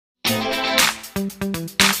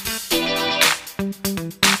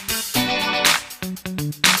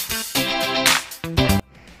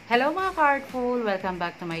Hello mga ka-artful! Welcome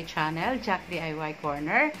back to my channel, Jack DIY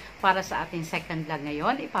Corner. Para sa ating second vlog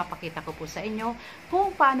ngayon, ipapakita ko po sa inyo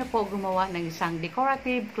kung paano po gumawa ng isang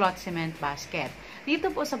decorative cloth cement basket.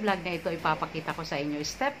 Dito po sa vlog na ito, ipapakita ko sa inyo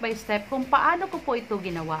step by step kung paano ko po ito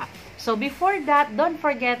ginawa. So before that, don't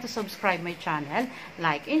forget to subscribe my channel,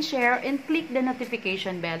 like and share, and click the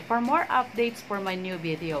notification bell for more updates for my new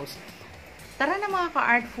videos. Tara na mga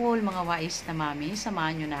ka-artful, mga wais na mami,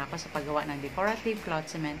 samahan nyo na ako sa paggawa ng decorative cloth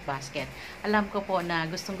cement basket. Alam ko po na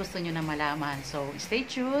gustong-gusto nyo na malaman. So, stay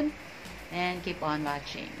tuned and keep on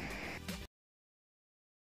watching.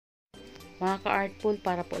 Mga ka-artful,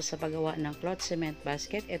 para po sa paggawa ng cloth cement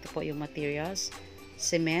basket, ito po yung materials: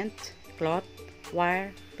 cement, cloth,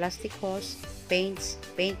 wire, plastic hose, paints,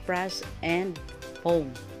 paintbrush, and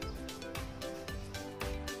foam.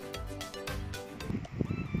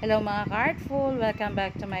 Hello mga ka-artful! Welcome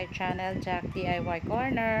back to my channel, Jack DIY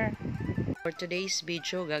Corner. For today's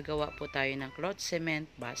video, gagawa po tayo ng cloth cement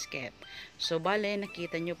basket. So, bale,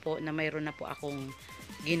 nakita nyo po na mayroon na po akong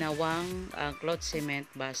ginawang cloth cement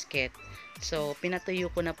basket. So, pinatuyo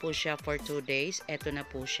ko na po siya for 2 days. Eto na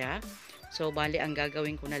po siya. So, bale, ang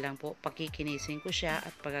gagawin ko na lang po, pakikinisin ko siya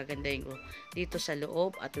at pagagandahin ko dito sa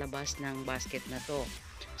loob at labas ng basket na to.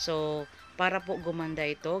 So, para po gumanda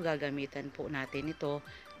ito, gagamitan po natin ito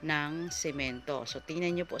ng semento. So,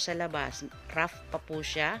 tingnan nyo po sa labas, rough pa po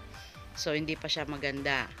siya. So, hindi pa siya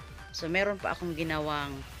maganda. So, meron pa akong ginawang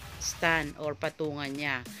stand or patungan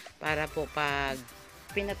niya para po pag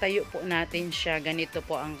pinatayo po natin siya, ganito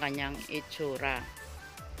po ang kanyang itsura.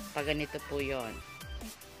 Pag ganito po yon,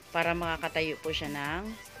 para makakatayo po siya ng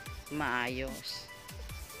maayos.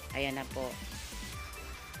 Ayan na po.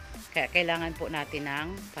 Kaya kailangan po natin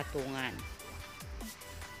ng patungan.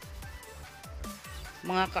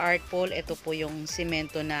 Mga ka-artful, ito po yung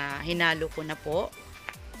simento na hinalo ko na po.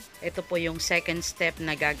 Ito po yung second step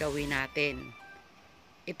na gagawin natin.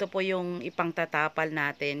 Ito po yung ipangtatapal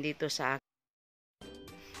natin dito sa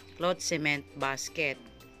cloth cement basket.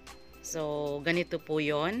 So, ganito po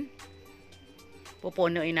yon.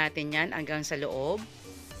 Pupunuin natin yan hanggang sa loob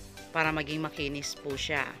para maging makinis po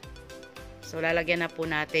siya. So, lalagyan na po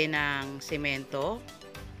natin ng semento.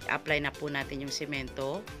 I-apply na po natin yung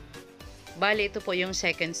semento. Bali, ito po yung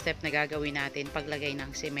second step na gagawin natin paglagay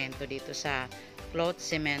ng semento dito sa cloth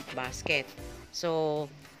cement basket. So,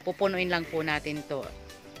 pupunuin lang po natin to.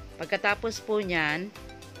 Pagkatapos po nyan,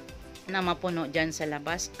 na mapuno dyan sa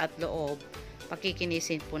labas at loob,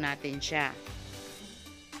 pakikinisin po natin siya.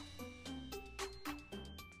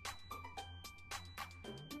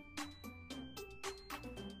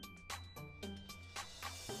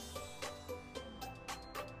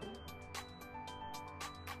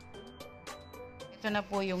 Ito na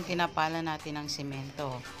po yung tinapalan natin ng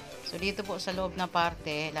semento. So, dito po sa loob na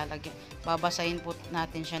parte, babasahin po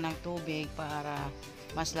natin siya ng tubig para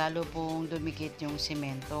mas lalo pong dumikit yung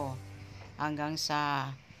semento. Hanggang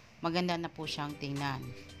sa maganda na po siyang tingnan.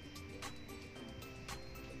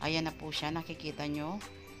 Ayan na po siya, nakikita nyo.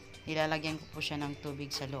 Nilalagyan ko po siya ng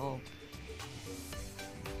tubig sa loob.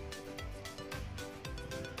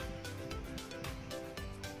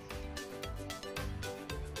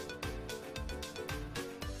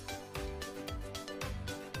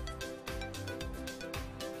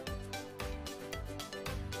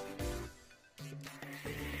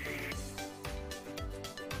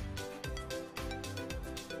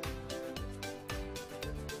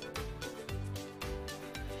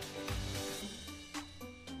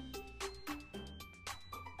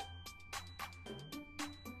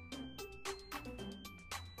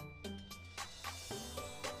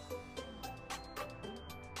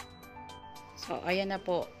 So, ayan na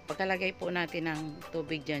po. Pagkalagay po natin ng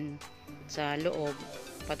tubig dyan sa loob,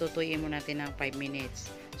 patutuyin mo natin ng 5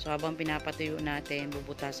 minutes. So, habang pinapatuyo natin,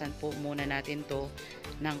 bubutasan po muna natin to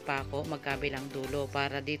ng pako magkabilang dulo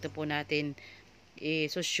para dito po natin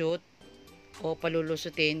i-shoot o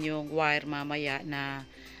palulusutin yung wire mamaya na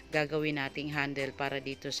gagawin nating handle para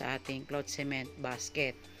dito sa ating cloth cement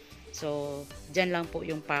basket. So, dyan lang po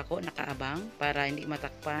yung pako nakaabang para hindi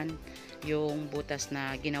matakpan yung butas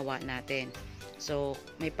na ginawa natin. So,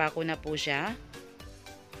 may pako na po siya.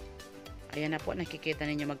 Ayan na po, nakikita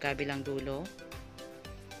ninyo magkabilang dulo.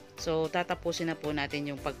 So, tatapusin na po natin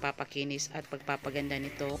yung pagpapakinis at pagpapaganda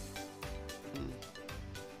nito.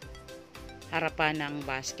 Harapan ng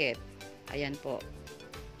basket. Ayan po.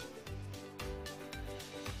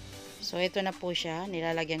 So, ito na po siya.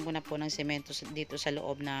 Nilalagyan ko na po ng semento dito sa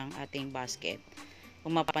loob ng ating basket.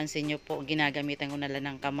 Kung mapapansin nyo po, ginagamitan ko na lang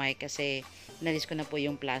ng kamay kasi Inalis ko na po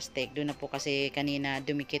yung plastic. Doon na po kasi kanina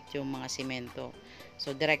dumikit yung mga semento.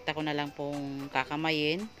 So, direkta ko na lang pong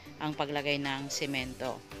kakamayin ang paglagay ng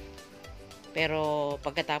semento. Pero,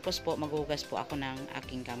 pagkatapos po, maghugas po ako ng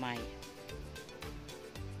aking kamay.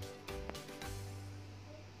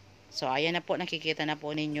 So, ayan na po, nakikita na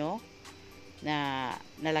po ninyo na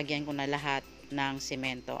nalagyan ko na lahat ng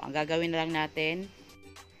semento. Ang gagawin na lang natin,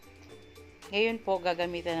 ngayon po,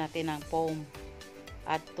 gagamitan natin ng foam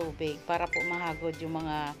at tubig para po mahagod yung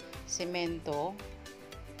mga semento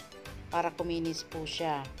para kuminis po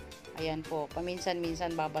siya. Ayan po,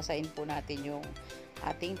 paminsan-minsan babasain po natin yung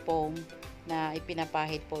ating foam na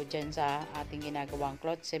ipinapahid po dyan sa ating ginagawang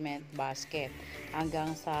cloth cement basket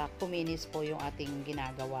hanggang sa kuminis po yung ating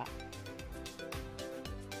ginagawa.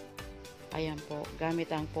 Ayan po, gamit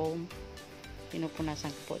ang foam,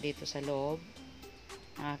 pinupunasan ko po dito sa loob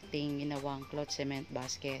ng ating ginawang cloth cement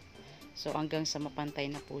basket. So hanggang sa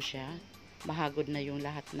mapantay na po siya, mahagod na yung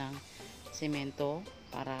lahat ng semento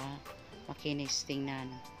para makinis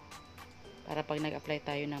tingnan. Para pag nag-apply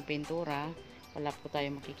tayo ng pintura, wala po tayo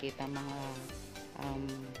makikita mga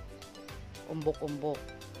umbok-umbok.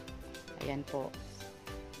 Ayan po.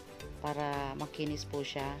 Para makinis po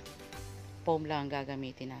siya, foam lang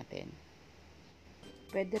gagamitin natin.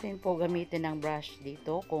 Pwede rin po gamitin ng brush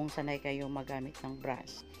dito kung sanay kayo magamit ng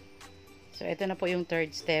brush. So, ito na po yung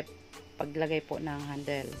third step, paglagay po ng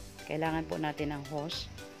handle. Kailangan po natin ng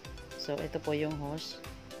hose. So, ito po yung hose.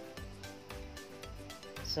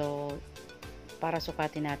 So, para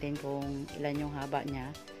sukatin natin kung ilan yung haba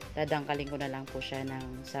niya, dadangkalin ko na lang po siya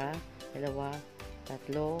ng 1, 2, 3, 4,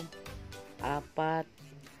 5,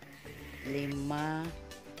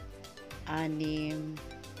 6,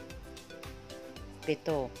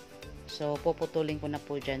 7. So, puputulin ko na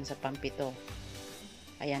po dyan sa pampito.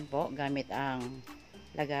 Ayan po, gamit ang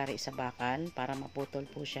lagari sa bakal para maputol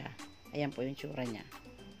po siya. Ayan po yung tsura niya.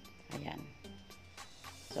 Ayan.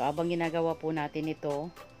 So, abang ginagawa po natin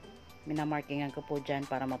ito, minamarkingan ko po dyan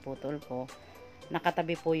para maputol ko.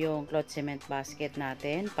 Nakatabi po yung cloth cement basket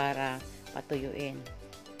natin para patuyuin.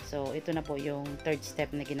 So, ito na po yung third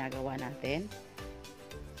step na ginagawa natin.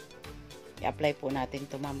 I-apply po natin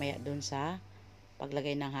ito mamaya dun sa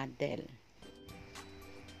paglagay ng handle.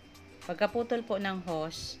 Pagkaputol po ng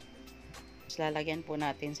hose, lalagyan po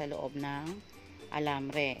natin sa loob ng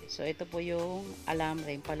alambre. So, ito po yung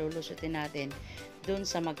alambre, palulusutin natin dun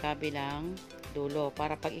sa magkabilang dulo.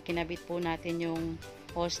 Para pag ikinabit po natin yung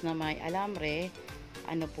hose na may alambre,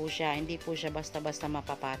 ano po siya, hindi po siya basta-basta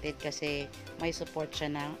mapapatid kasi may support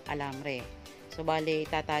siya ng alambre. So, bali,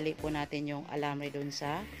 tatali po natin yung alambre dun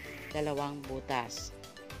sa dalawang butas.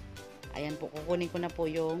 Ayan po, kukunin ko na po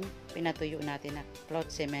yung pinatuyo natin na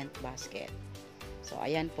cloth cement basket. So,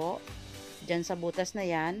 ayan po. Dyan sa butas na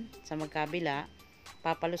yan, sa magkabila,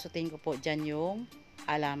 papalusutin ko po dyan yung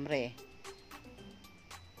alambre.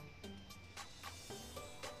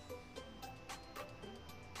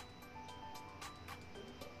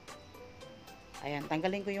 Ayan,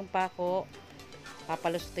 tanggalin ko yung pako.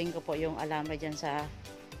 Papalusutin ko po yung alambre dyan sa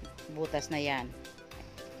butas na yan.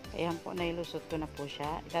 Ayan po, nailusot ko na po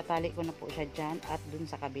siya. Itatali ko na po siya dyan at dun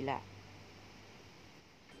sa kabila.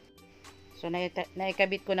 So,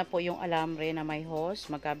 naikabit ko na po yung alambre na may hose,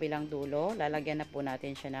 magkabilang dulo. Lalagyan na po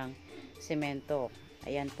natin siya ng semento.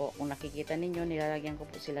 Ayan po, kung nakikita ninyo, nilalagyan ko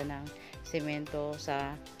po sila ng semento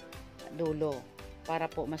sa dulo.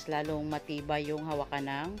 Para po mas lalong matibay yung hawakan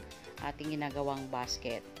ng ating ginagawang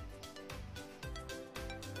basket.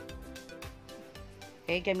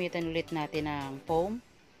 Okay, gamitan ulit natin ng foam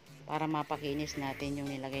para mapakinis natin yung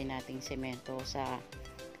nilagay nating semento sa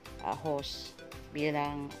hose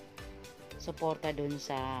bilang suporta dun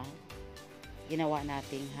sa ginawa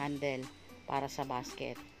nating handle para sa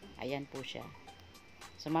basket. Ayan po siya.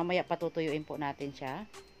 So, mamaya patutuyuin po natin siya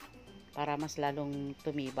para mas lalong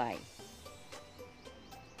tumibay.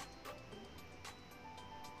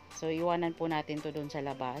 So, iwanan po natin to dun sa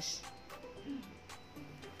labas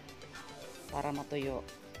para matuyo.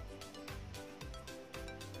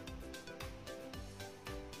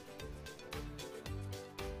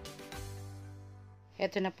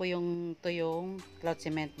 Ito na po yung tuyong cloth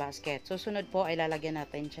cement basket. Susunod po ay lalagyan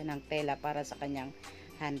natin siya ng tela para sa kanyang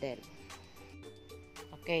handle.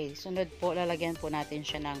 Okay, sunod po lalagyan po natin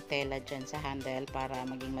siya ng tela dyan sa handle para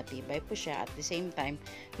maging matibay po siya. At the same time,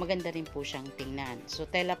 maganda rin po siyang tingnan. So,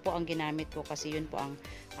 tela po ang ginamit ko kasi yun po ang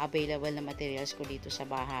available na materials ko dito sa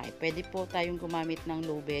bahay. Pwede po tayong gumamit ng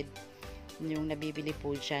lubid, yung nabibili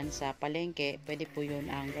po dyan sa palengke. Pwede po yun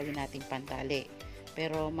ang gawin nating pantali.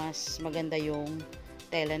 Pero mas maganda yung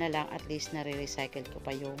tela na lang, at least nare-recycle ko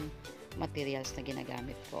pa yung materials na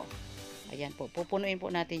ginagamit ko. Ayan po, pupunuin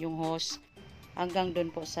po natin yung hose. hanggang doon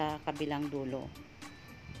po sa kabilang dulo.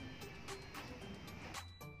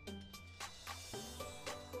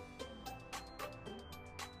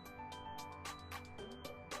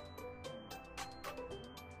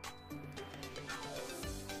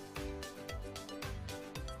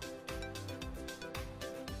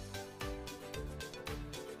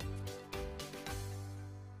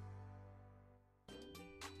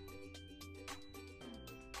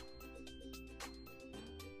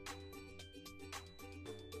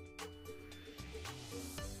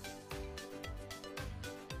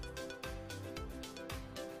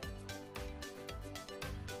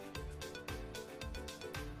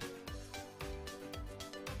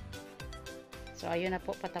 So, ayun na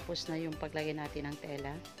po, patapos na yung paglagay natin ng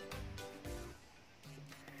tela.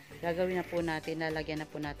 Gagawin na po natin, lalagyan na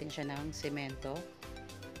po natin siya ng semento.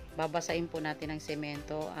 Babasain po natin ng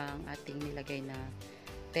semento ang ating nilagay na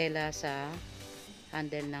tela sa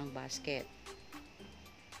handle ng basket.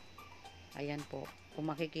 Ayan po. Kung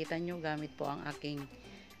makikita nyo, gamit po ang aking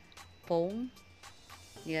foam.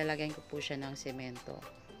 Nilalagyan ko po siya ng semento.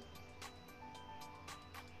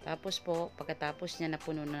 Tapos po, pagkatapos niya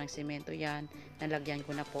napuno na ng semento yan, nalagyan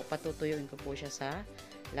ko na po, patutuyuin ko po siya sa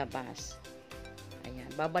labas. Ayan,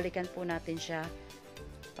 babalikan po natin siya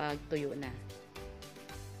pag tuyo na.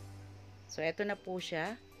 So, eto na po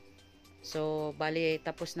siya. So, bali,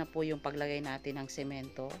 tapos na po yung paglagay natin ng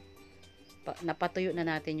semento. Napatuyo na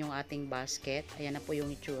natin yung ating basket. Ayan na po yung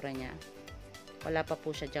itsura niya. Wala pa po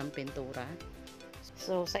siya dyang pintura.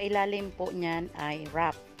 So, sa ilalim po niyan ay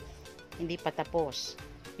wrap. Hindi pa tapos.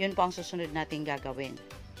 Yun po ang susunod natin gagawin.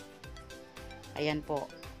 Ayan po.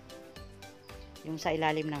 Yung sa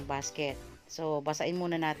ilalim ng basket. So, basain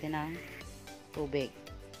muna natin ng tubig.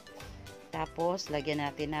 Tapos, lagyan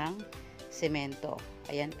natin ng semento.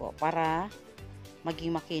 Ayan po. Para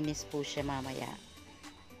maging makinis po siya mamaya.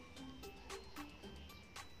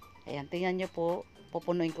 Ayan. Tingnan nyo po.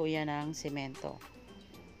 Pupunuin ko yan ng semento.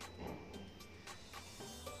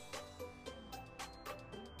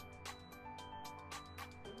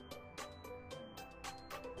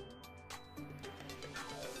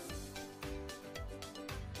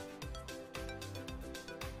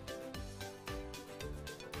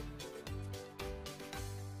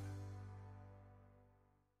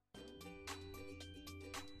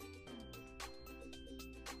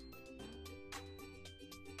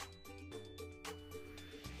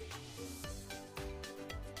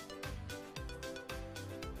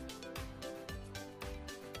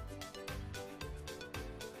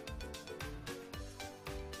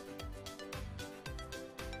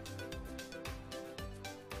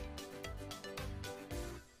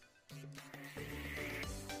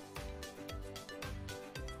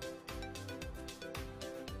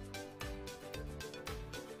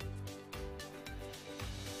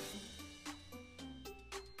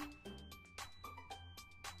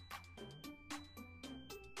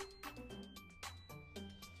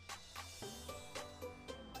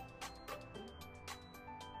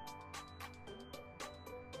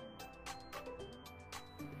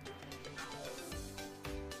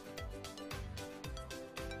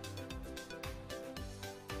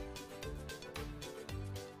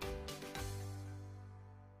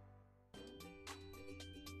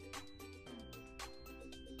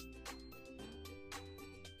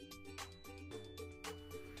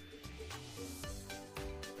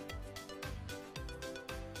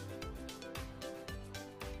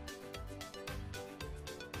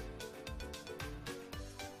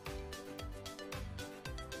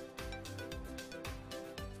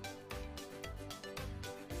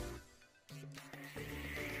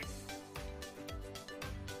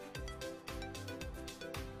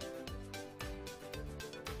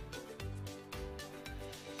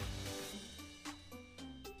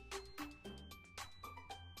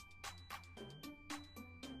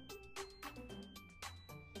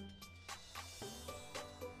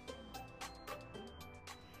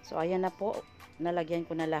 So, ayan na po. Nalagyan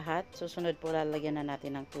ko na lahat. Susunod po, lalagyan na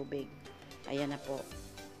natin ng tubig. Ayan na po.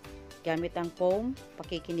 Gamit ang foam,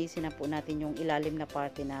 pakikinisin na po natin yung ilalim na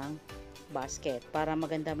parte ng basket para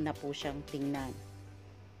maganda na po siyang tingnan.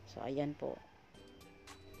 So, ayan po.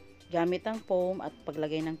 Gamit ang foam at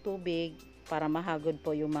paglagay ng tubig para mahagod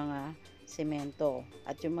po yung mga semento.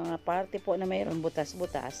 At yung mga parte po na mayroon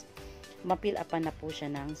butas-butas, mapil-upan na po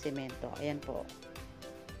siya ng semento. Ayan po.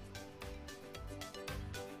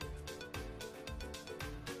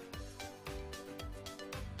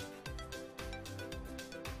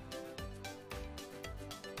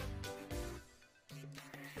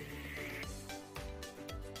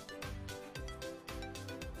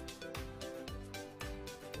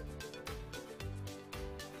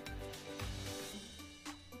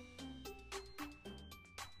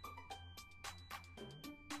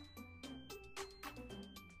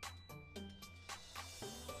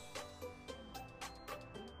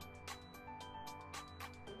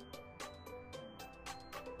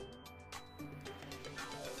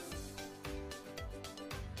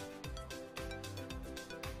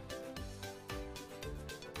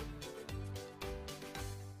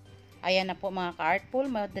 Ayan na po mga ka-artful,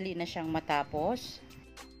 madali na siyang matapos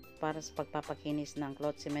para sa pagpapakinis ng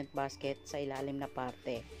cloth cement basket sa ilalim na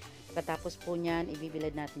parte. Pagkatapos po niyan,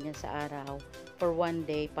 ibibilad natin yan sa araw for 1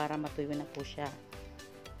 day para matuyo na po siya.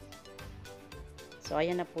 So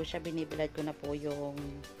ayan na po siya, binibilad ko na po yung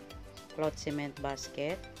cloth cement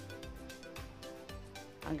basket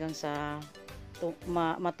hanggang sa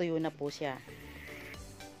matuyo na po siya.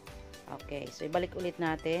 Okay, so ibalik ulit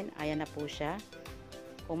natin. Ayan na po siya.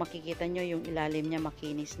 Kung makikita nyo, yung ilalim niya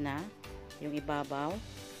makinis na, yung ibabaw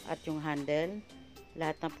at yung handle,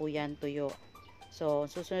 lahat na po yan tuyo. So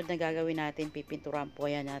susunod na gagawin natin, pipinturan po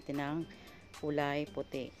yan natin ng kulay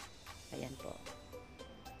puti. Ayan po.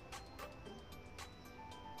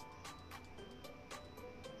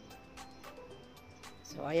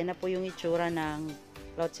 So ayan na po yung itsura ng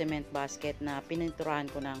cloth cement basket na pininturahan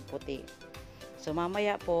ko ng puti. So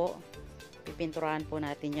mamaya po, pipinturahan po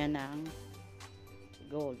natin yan ng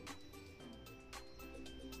gold.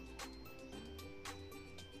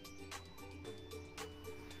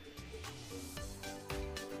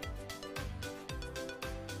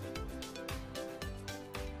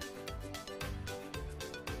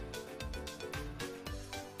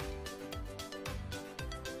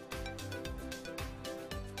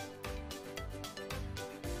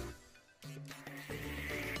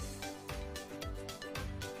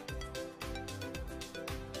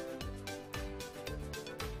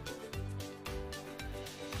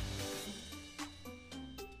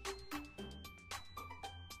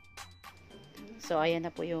 So ayan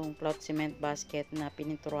na po yung cloth cement basket na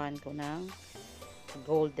pininturuan ko ng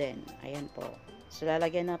golden. Ayan po. So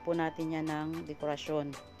lalagyan na po natin yan ng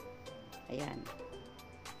dekorasyon. Ayan.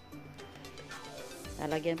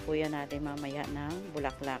 Lalagyan po yan natin mamaya ng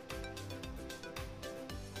bulaklak.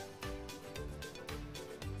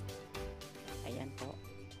 Ayan po.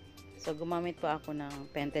 So gumamit po ako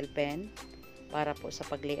ng pentel pen para po sa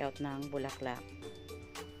pag-layout ng bulaklak.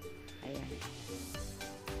 Ayan.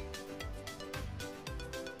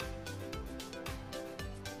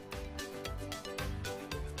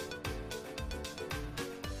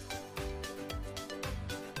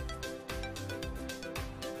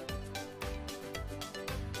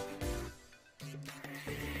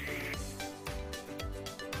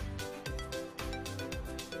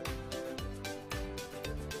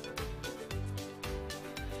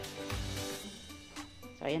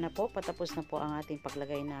 So ayan na po, patapos na po ang ating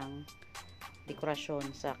paglagay ng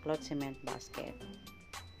dekorasyon sa cloth cement basket.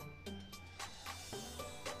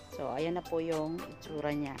 So ayan na po yung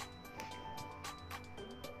itsura niya.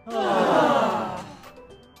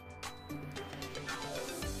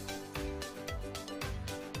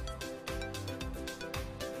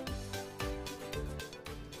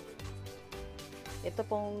 Ito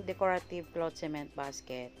pong decorative cloth cement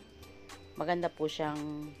basket, maganda po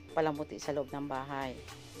siyang palamuti sa loob ng bahay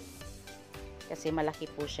kasi malaki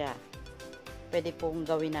po siya. Pwede pong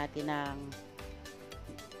gawin natin ng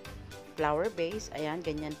flower base. Ayan,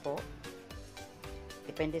 ganyan po,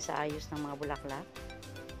 depende sa ayos ng mga bulaklak.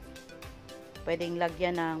 Pwedeng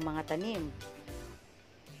lagyan ng mga tanim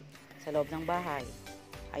sa loob ng bahay.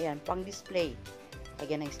 Ayan, pang display,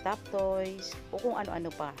 lagyan ng stuffed toys o kung ano-ano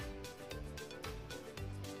pa.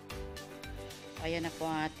 Ayan na po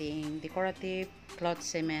ang ating decorative cloth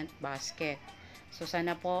cement basket. So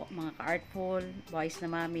sana po mga ka-artful, boys na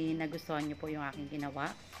mami, nagustuhan nyo po yung aking ginawa.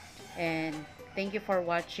 And thank you for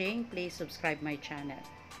watching. Please subscribe my channel.